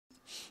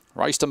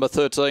Race number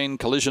 13,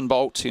 Collision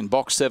Bolt in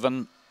box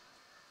 7.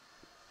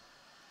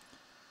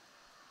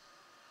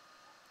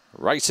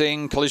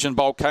 Racing, Collision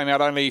Bolt came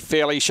out only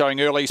fairly, showing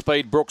early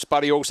speed. Brooks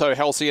Buddy, also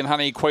Halcyon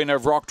Honey, Queen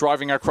of Rock,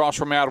 driving across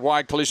from out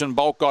wide. Collision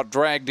Bolt got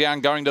dragged down.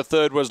 Going to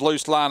third was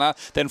Loose Lana,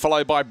 then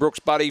followed by Brooks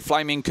Buddy,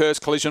 Flaming Curse,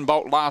 Collision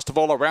Bolt last of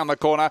all around the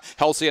corner.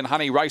 Halcyon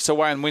Honey race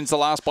away and wins the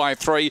last by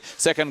 3.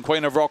 Second,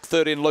 Queen of Rock.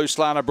 Third in Loose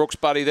Lana, Brooks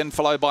Buddy, then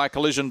followed by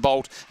Collision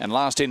Bolt, and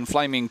last in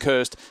Flaming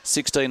Curse,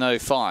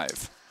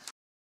 1605.